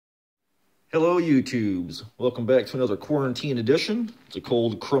Hello YouTubes, welcome back to another quarantine edition. It's a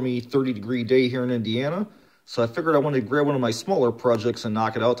cold, crummy 30-degree day here in Indiana, so I figured I wanted to grab one of my smaller projects and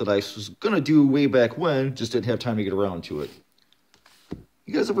knock it out that I was going to do way back when, just didn't have time to get around to it.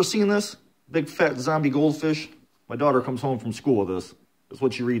 You guys ever seen this? Big fat zombie goldfish? My daughter comes home from school with this. That's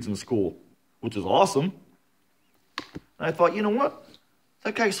what she reads in school, which is awesome. And I thought, you know what?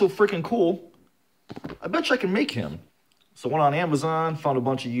 That guy's so freaking cool, I bet you I can make him. So I went on Amazon, found a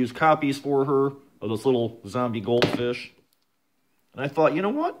bunch of used copies for her of this little zombie goldfish. And I thought, you know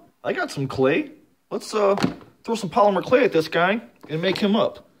what? I got some clay. Let's throw some polymer clay at this guy and make him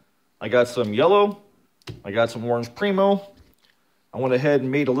up. I got some yellow. I got some orange Primo. I went ahead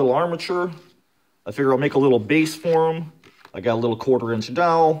and made a little armature. I figured I'll make a little base for him. I got a little 1/4-inch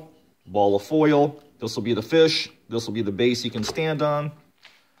dowel, ball of foil. This will be the fish. This will be the base he can stand on.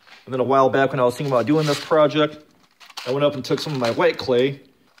 And then a while back when I was thinking about doing this project, I went up and took some of my white clay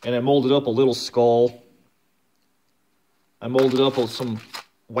and I molded up a little skull. I molded up some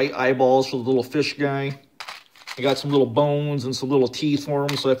white eyeballs for the little fish guy. I got some little bones and some little teeth for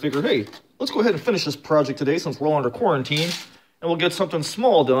him. So I figured, hey, let's go ahead and finish this project today since we're all under quarantine. And we'll get something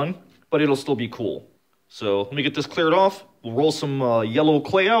small done, but it'll still be cool. So let me get this cleared off. We'll roll some yellow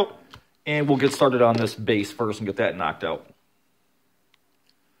clay out and we'll get started on this base first and get that knocked out.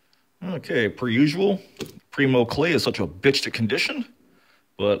 Okay, per usual, Primo clay is such a bitch to condition,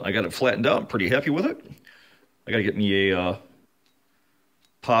 but I got it flattened out. I'm pretty happy with it. I gotta get me a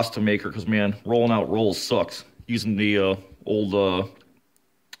pasta maker because, man, rolling out rolls sucks. Using the old,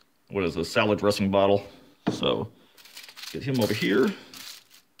 what is it, salad dressing bottle. So, get him over here.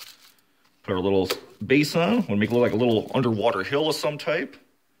 Put our little base on. Want to make it look like a little underwater hill of some type.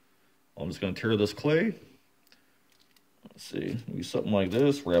 I'm just gonna tear this clay. Let's see, maybe something like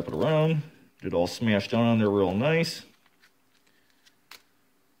this, wrap it around, get it all smashed down on there real nice.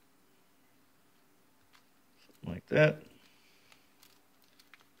 Something like that.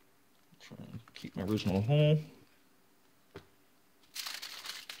 Try and keep my original hole.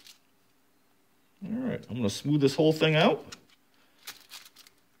 All right, I'm gonna smooth this whole thing out.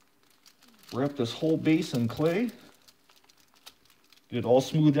 Wrap this whole base in clay. Get it all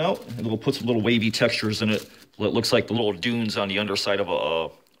smoothed out, and we'll put some little wavy textures in it. It looks like the little dunes on the underside of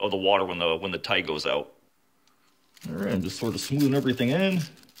the water when the tide goes out. All right, I'm just sort of smoothing everything in,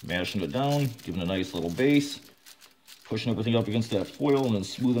 mashing it down, giving it a nice little base, pushing everything up against that foil, and then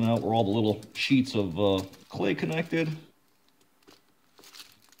smoothing out where all the little sheets of clay connected.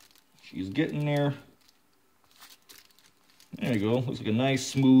 She's getting there. There you go. Looks like a nice,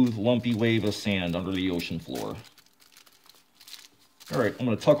 smooth, lumpy wave of sand under the ocean floor. All right, I'm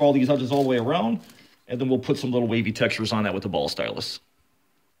going to tuck all these edges all the way around, and then we'll put some little wavy textures on that with the ball stylus.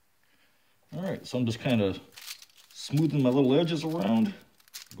 All right, so I'm just kind of smoothing my little edges around,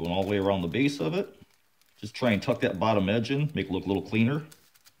 going all the way around the base of it. Just try and tuck that bottom edge in, make it look a little cleaner.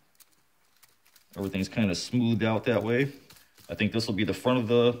 Everything's kind of smoothed out that way. I think this will be the front of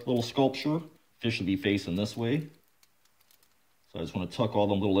the little sculpture. Fish will be facing this way. So I just want to tuck all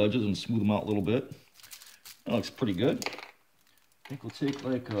them little edges and smooth them out a little bit. That looks pretty good. I think we'll take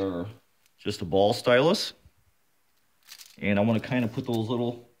like just a ball stylus, and I want to kind of put those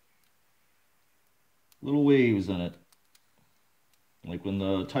little waves in it, like when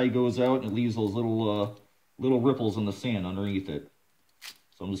the tide goes out and it leaves those little ripples in the sand underneath it.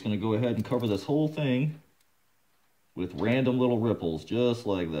 So I'm just going to go ahead and cover this whole thing with random little ripples, just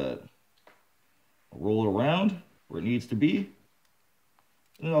like that. I'll roll it around where it needs to be,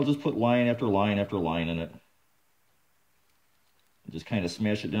 and then I'll just put line after line after line in it. Just kind of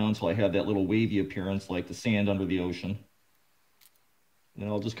smash it down until I have that little wavy appearance like the sand under the ocean. And then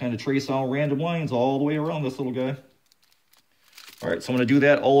I'll just kind of trace out random lines all the way around this little guy. All right, so I'm going to do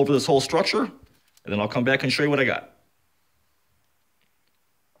that all over this whole structure, and then I'll come back and show you what I got.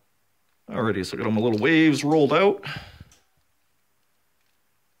 Alrighty, so I got all my little waves rolled out,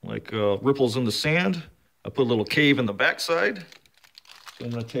 like ripples in the sand. I put a little cave in the backside. So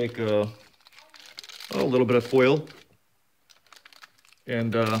I'm going to take a little bit of foil.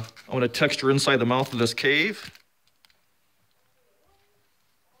 And I want to texture inside the mouth of this cave.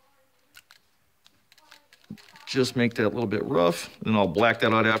 Just make that a little bit rough. Then I'll black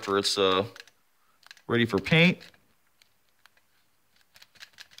that out after it's ready for paint.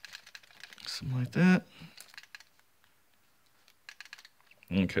 Something like that.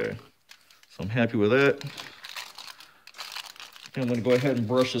 Okay, so I'm happy with that. And I'm going to go ahead and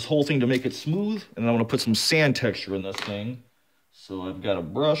brush this whole thing to make it smooth. And then I'm going to put some sand texture in this thing. So I've got a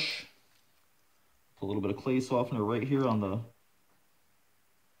brush, put a little bit of clay softener right here on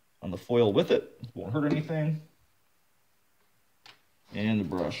the foil with it. Won't hurt anything. And the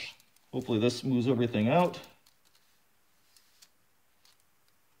brush. Hopefully this smooths everything out.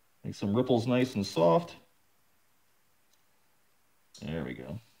 Make some ripples nice and soft. There we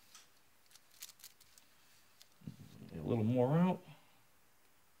go. Get a little more out.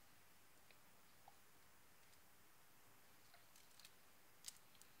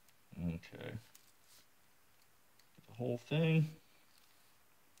 Okay. Get the whole thing.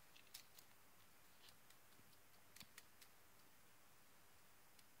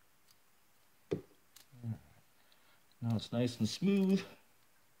 Now it's nice and smooth.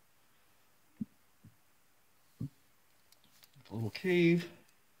 A little cave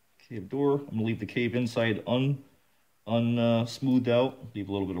door. I'm gonna leave the cave inside smoothed out. Leave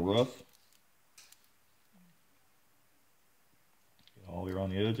a little bit of rough. Get all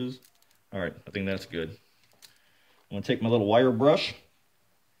around the edges. All right, I think that's good. I'm gonna take my little wire brush,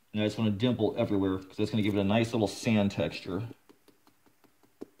 and I just want to dimple everywhere because that's gonna give it a nice little sand texture.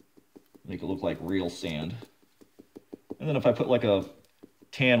 Make it look like real sand. And then if I put like a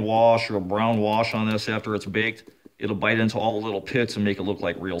tan wash or a brown wash on this after it's baked, it'll bite into all the little pits and make it look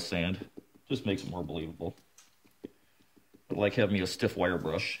like real sand. Just makes it more believable. But like having me a stiff wire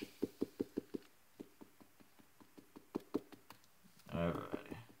brush. All right.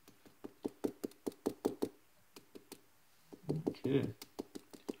 Okay.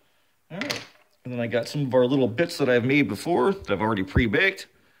 All right. And then I got some of our little bits that I've made before that I've already pre-baked.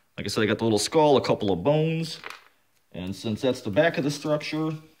 Like I said, I got the little skull, a couple of bones. And since that's the back of the structure,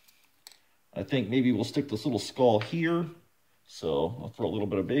 I think maybe we'll stick this little skull here. So I'll throw a little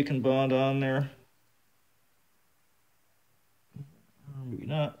bit of bacon bond on there. Maybe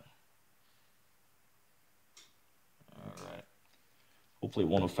not. All right. Hopefully it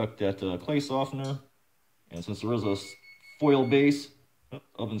won't affect that clay softener. And since there is a foil base,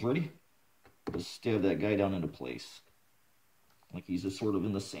 oven's ready. Just stab that guy down into place. Like he's just sort of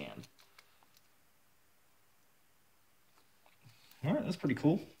in the sand. All right, that's pretty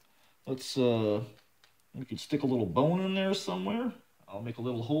cool. Let's, we could stick a little bone in there somewhere. I'll make a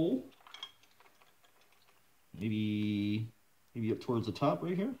little hole. Maybe up towards the top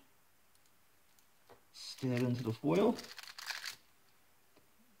right here. Stab into the foil. Of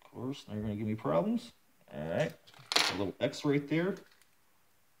course, now you're gonna give me problems. All right, a little X right there.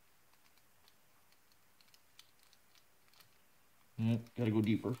 Gotta go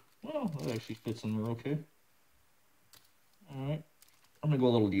deeper. Well, that actually fits in there okay. All right. I'm gonna go a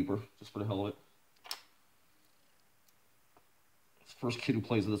little deeper, just for the hell of it. This first kid who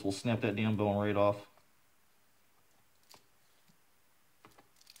plays with this will snap that damn bone right off.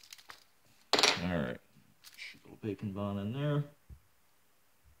 All right, a little bacon bond in there.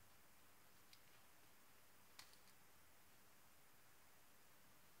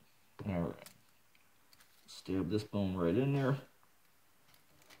 All right, stab this bone right in there.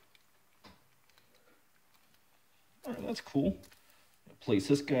 All right, that's cool. Place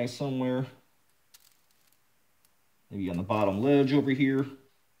this guy somewhere. Maybe on the bottom ledge over here.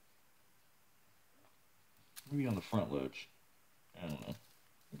 Maybe on the front ledge. I don't know.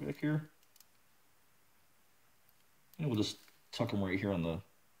 Back here. And we'll just tuck them right here on the,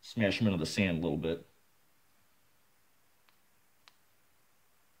 smash them into the sand a little bit.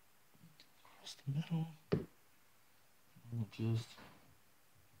 Across the middle. We'll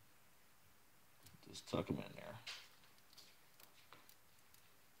just tuck them in there.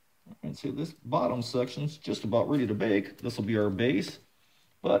 And see, this bottom section's just about ready to bake. This will be our base.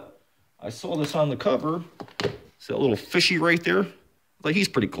 But I saw this on the cover. See that little fishy right there? Like, he's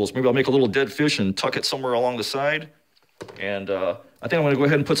pretty cool. So maybe I'll make a little dead fish and tuck it somewhere along the side. And I think I'm going to go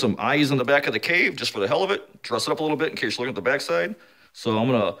ahead and put some eyes in the back of the cave just for the hell of it. Dress it up a little bit in case you're looking at the back side. So I'm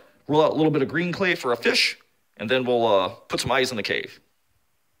going to roll out a little bit of green clay for a fish. And then we'll put some eyes in the cave.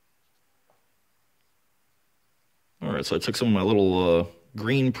 All right, so I took some of my little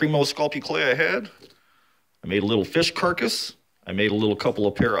green Primo Sculpey clay I had. I made a little fish carcass. I made a little couple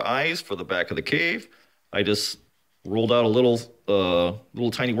of pair of eyes for the back of the cave. I just rolled out a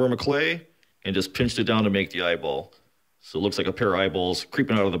little tiny worm of clay and just pinched it down to make the eyeball. So it looks like a pair of eyeballs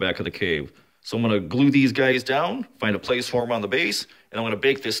creeping out of the back of the cave. So I'm going to glue these guys down, find a place for them on the base, and I'm going to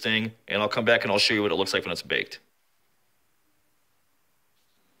bake this thing, and I'll come back and I'll show you what it looks like when it's baked.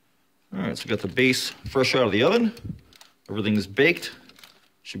 All right, so we got the base fresh out of the oven. Everything's baked.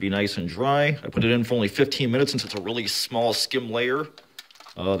 Should be nice and dry. I put it in for only 15 minutes since it's a really small skim layer.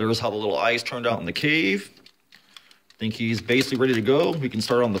 There's how the little eyes turned out in the cave. I think he's basically ready to go. We can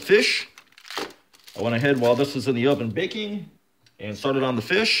start on the fish. I went ahead while this was in the oven baking and started on the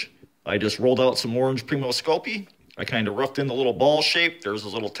fish. I just rolled out some orange Primo Sculpey. I kind of roughed in the little ball shape. There's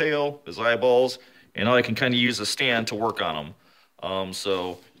his little tail, his eyeballs, and now I can kind of use a stand to work on them.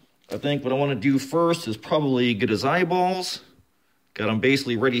 So I think what I want to do first is probably get his eyeballs. Got them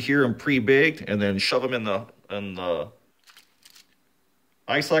basically ready here and pre-baked, and then shove them in the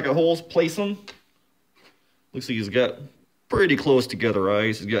eye socket holes, place them. Looks like he's got pretty close together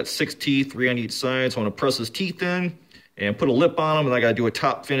eyes. He's got 6 teeth, 3 on each side. So I want to press his teeth in and put a lip on him, and I got to do a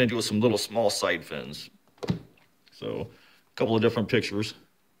top fin and do some little small side fins. So a couple of different pictures,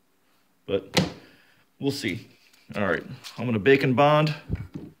 but we'll see. All right, I'm going to bake and bond.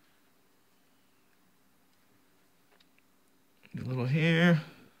 Do a little here,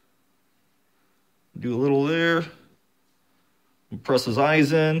 do a little there, press his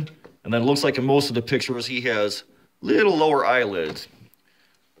eyes in, and then it looks like in most of the pictures he has little lower eyelids.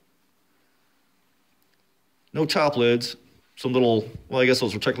 No top lids, some little, well, I guess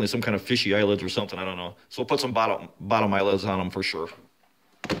those are technically some kind of fishy eyelids or something, I don't know. So we'll put some bottom eyelids on them for sure.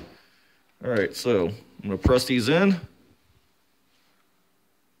 All right, so I'm gonna press these in. Can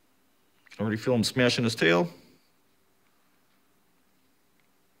already feel him smashing his tail.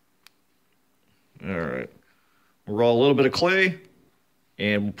 All right, we'll roll a little bit of clay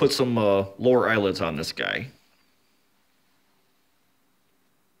and we'll put some lower eyelids on this guy.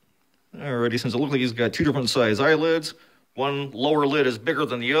 Alrighty, since it looks like he's got 2 different size eyelids, one lower lid is bigger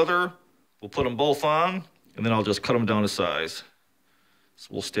than the other, we'll put them both on, and then I'll just cut them down to size. So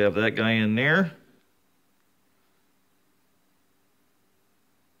we'll stab that guy in there.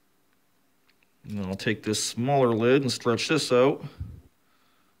 And then I'll take this smaller lid and stretch this out.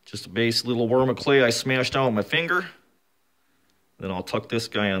 Just a base little worm of clay I smashed down with my finger. Then I'll tuck this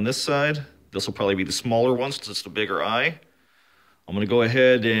guy on this side. This will probably be the smaller one since it's the bigger eye. I'm going to go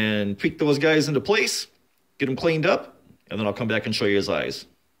ahead and tweak those guys into place, get them cleaned up, and then I'll come back and show you his eyes.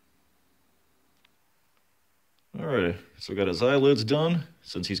 All right, so we got his eyelids done.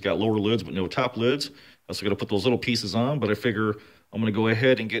 Since he's got lower lids but no top lids, I'm also going to put those little pieces on, but I figure I'm going to go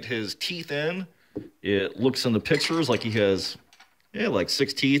ahead and get his teeth in. It looks in the pictures like he has, yeah, like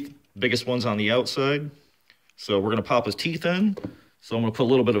 6 teeth, biggest ones on the outside. So we're going to pop his teeth in. So I'm going to put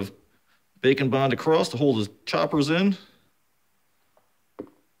a little bit of bacon bond across to hold his choppers in.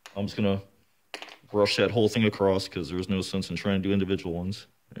 I'm just going to brush that whole thing across because there's no sense in trying to do individual ones.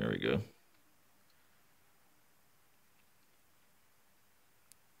 There we go.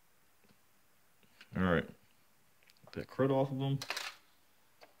 All right. Get that crud off of them.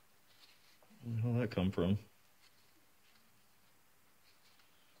 Where the hell did that come from?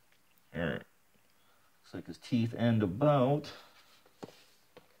 All right. Looks like his teeth end about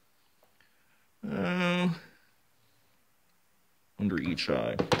under each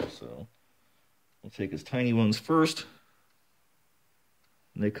eye. So we'll take his tiny ones first.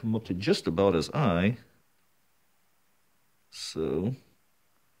 And they come up to just about his eye. So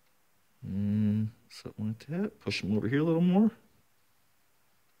something like that. Push him over here a little more.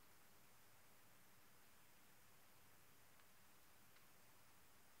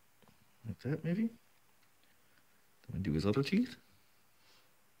 Like that, maybe. Then do his other teeth.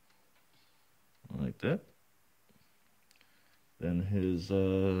 Like that. Then his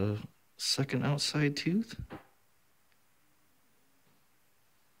second outside tooth.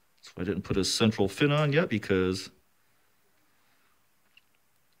 So I didn't put his central fin on yet because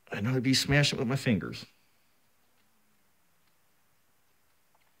I know I'd be smashing it with my fingers.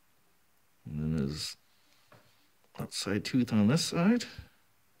 And then his outside tooth on this side.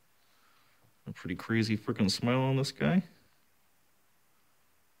 A pretty crazy freaking smile on this guy.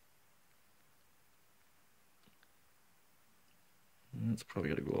 That's probably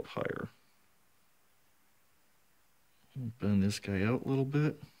got to go up higher. Bend this guy out a little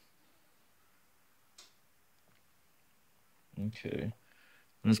bit. Okay.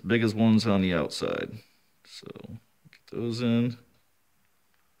 And this biggest one's on the outside. So get those in.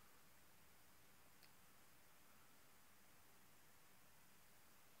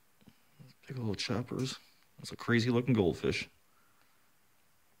 Big old choppers. That's a crazy looking goldfish.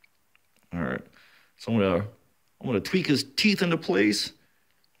 All right. So I'm gonna tweak his teeth into place,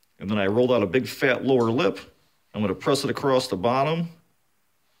 and then I rolled out a big fat lower lip. I'm gonna press it across the bottom.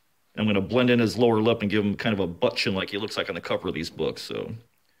 I'm gonna blend in his lower lip and give him kind of a butt chin like he looks like on the cover of these books. So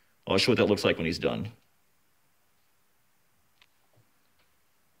I'll show what that looks like when he's done.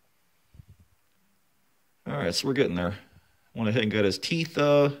 All right, so we're getting there. Went ahead and got his teeth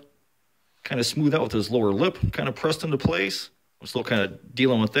kind of smooth out with his lower lip, kind of pressed into place. I'm still kind of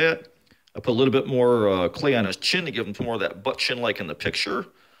dealing with that. I put a little bit more clay on his chin to give him more of that butt chin like in the picture.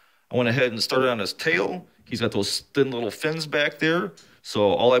 I went ahead and started on his tail. He's got those thin little fins back there.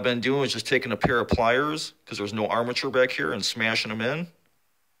 So all I've been doing is just taking a pair of pliers, because there's no armature back here, and smashing them in.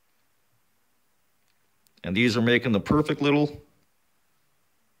 And these are making the perfect little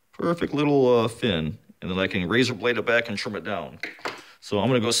Perfect little fin. And then I can razor blade it back and trim it down. So I'm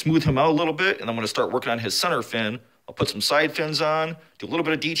going to go smooth him out a little bit, and I'm going to start working on his center fin. I'll put some side fins on, do a little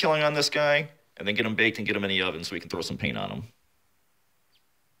bit of detailing on this guy, and then get him baked and get him in the oven so we can throw some paint on him.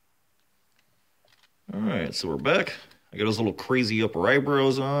 All right, so we're back. I got his little crazy upper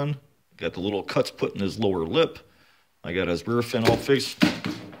eyebrows on. Got the little cuts put in his lower lip. I got his rear fin all fixed.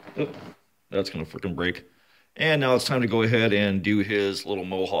 Oh, that's going to freaking break. And now it's time to go ahead and do his little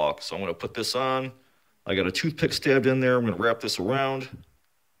mohawk. So I'm going to put this on. I got a toothpick stabbed in there. I'm going to wrap this around.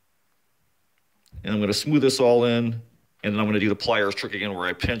 And I'm going to smooth this all in. And then I'm going to do the pliers trick again where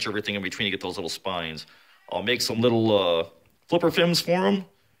I pinch everything in between to get those little spines. I'll make some little flipper fins for him.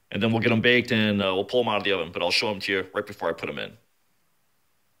 And then we'll get them baked and we'll pull them out of the oven. But I'll show them to you right before I put them in.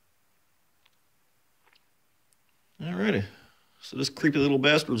 Alrighty. So this creepy little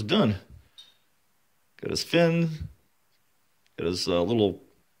bastard's done. Got his fin, got his little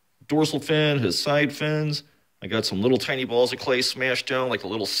dorsal fin, his side fins. I got some little tiny balls of clay smashed down like the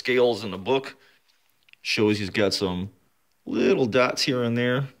little scales in the book. Shows he's got some little dots here and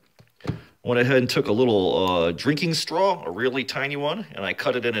there. I went ahead and took a little drinking straw, a really tiny one, and I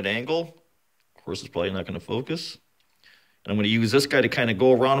cut it at an angle. Of course, it's probably not going to focus. And I'm going to use this guy to kind of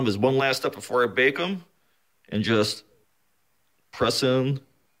go around him as one last step before I bake him. And just press in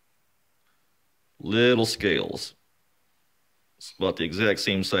little scales. It's about the exact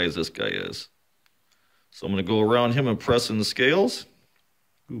same size this guy is. So I'm going to go around him and press in the scales.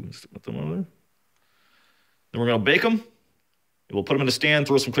 Ooh, stick with them on there. Then we're going to bake them. And we'll put them in a stand,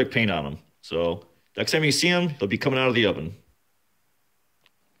 throw some quick paint on them. So next time you see him, he'll be coming out of the oven.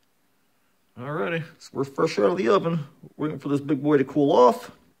 Alrighty, so we're fresh out of the oven. Waiting for this big boy to cool off.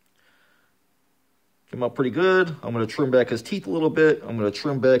 Came out pretty good. I'm going to trim back his teeth a little bit. I'm going to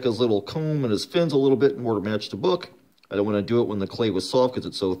trim back his little comb and his fins a little bit in order to match the book. I don't want to do it when the clay was soft because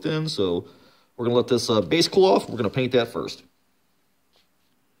it's so thin. So we're going to let this base cool off. We're going to paint that first.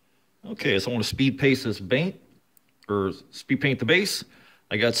 Okay, so I want to speed paste this paint, or speed paint the base.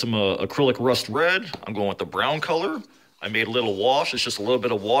 I got some acrylic rust red. I'm going with the brown color. I made a little wash. It's just a little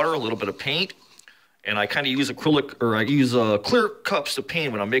bit of water, a little bit of paint. And I kind of use acrylic, or I use clear cups to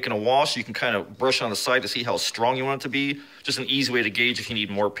paint when I'm making a wash. You can kind of brush on the side to see how strong you want it to be. Just an easy way to gauge if you need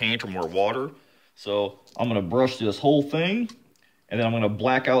more paint or more water. So I'm going to brush this whole thing. And then I'm going to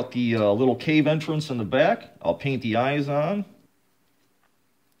black out the little cave entrance in the back. I'll paint the eyes on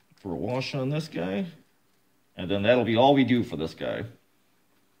for a wash on this guy. And then that'll be all we do for this guy.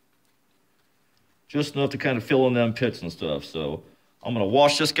 Just enough to kind of fill in them pits and stuff. So I'm going to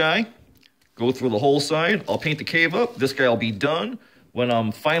wash this guy. Go through the whole side. I'll paint the cave up. This guy will be done. When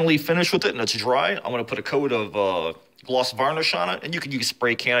I'm finally finished with it and it's dry, I'm going to put a coat of gloss varnish on it. And you can use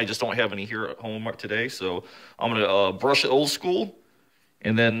spray can. I just don't have any here at home today. So I'm going to brush it old school.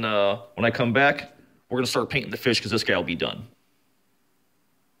 And then when I come back, we're going to start painting the fish because this guy will be done.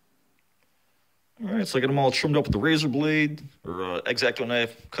 All right, so I got him all trimmed up with the razor blade or X-Acto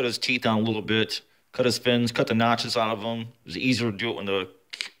knife. Cut his teeth down a little bit. Cut his fins. Cut the notches out of them. It was easier to do it when the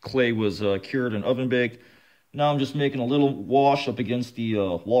clay was cured and oven baked. Now I'm just making a little wash up against the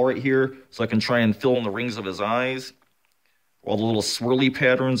wall right here so I can try and fill in the rings of his eyes. All the little swirly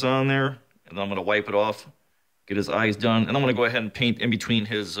patterns on there. And then I'm going to wipe it off, get his eyes done. And I'm going to go ahead and paint in between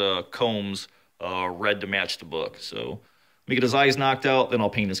his combs red to match the book. So let me get his eyes knocked out, then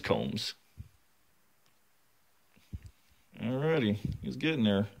I'll paint his combs. Alrighty, he's getting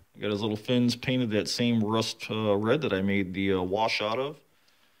there. I got his little fins painted that same rust red that I made the wash out of.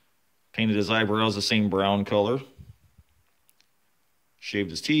 Painted his eyebrows the same brown color. Shaved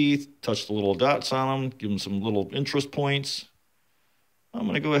his teeth, touched the little dots on them, give him some little interest points. I'm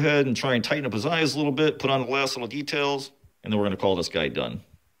going to go ahead and try and tighten up his eyes a little bit, put on the last little details, and then we're going to call this guy done.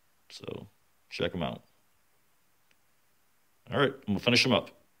 So, check him out. All right, I'm going to finish him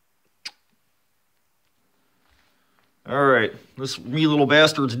up. All right, this wee little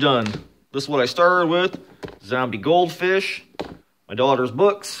bastard's done. This is what I started with. Zombie goldfish. My daughter's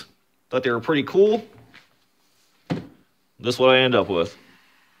books. Thought they were pretty cool. This is what I end up with.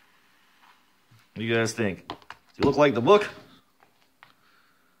 What do you guys think? Do you look like the book?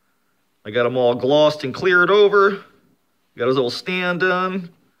 I got them all glossed and cleared over. Got his little stand done.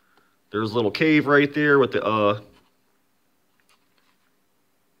 There's a little cave right there with the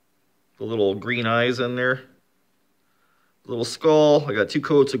little green eyes in there. Little skull. I got 2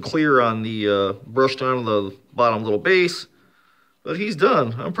 coats of clear on the brushed on the bottom little base. But he's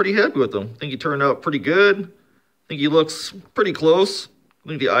done. I'm pretty happy with him. I think he turned out pretty good. I think he looks pretty close. I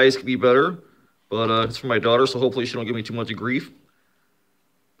think the eyes could be better. But it's for my daughter, so hopefully she don't give me too much grief.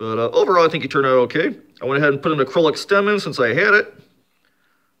 But overall, I think he turned out okay. I went ahead and put an acrylic stem in since I had it.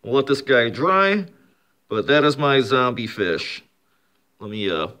 We'll let this guy dry, but that is my zombie fish. Let me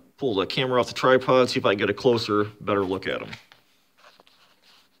pull the camera off the tripod, see if I can get a closer, better look at him.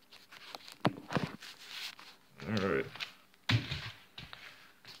 All right.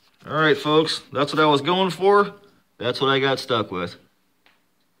 All right, folks, that's what I was going for. That's what I got stuck with.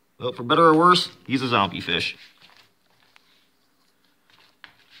 Well, for better or worse, he's a zombie fish.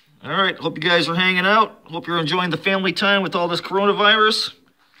 All right, hope you guys are hanging out. Hope you're enjoying the family time with all this coronavirus.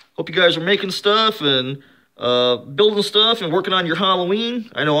 Hope you guys are making stuff and building stuff and working on your Halloween.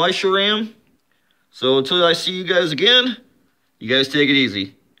 I know I sure am. So until I see you guys again, you guys take it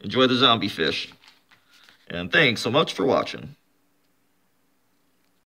easy. Enjoy the zombie fish. And thanks so much for watching.